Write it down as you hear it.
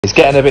It's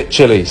getting a bit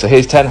chilly, so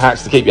here's 10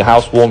 hacks to keep your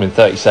house warm in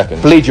 30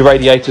 seconds. Bleed your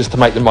radiators to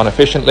make them run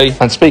efficiently.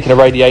 And speaking of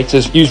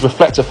radiators, use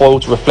reflector foil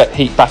to reflect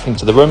heat back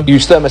into the room.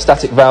 Use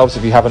thermostatic valves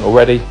if you haven't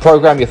already.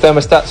 Program your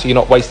thermostat so you're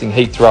not wasting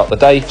heat throughout the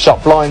day.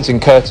 Shut blinds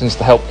and curtains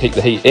to help keep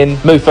the heat in.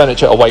 Move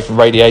furniture away from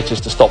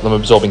radiators to stop them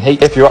absorbing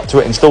heat. If you're up to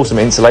it, install some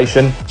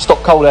insulation.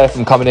 Stop cold air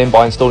from coming in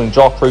by installing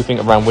draft proofing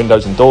around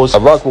windows and doors.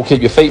 A rug will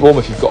keep your feet warm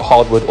if you've got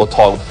hardwood or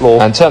tiled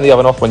floor. And turn the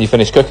oven off when you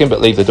finish cooking,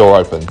 but leave the door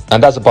open.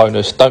 And as a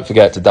bonus, don't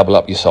forget to double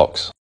up your socks.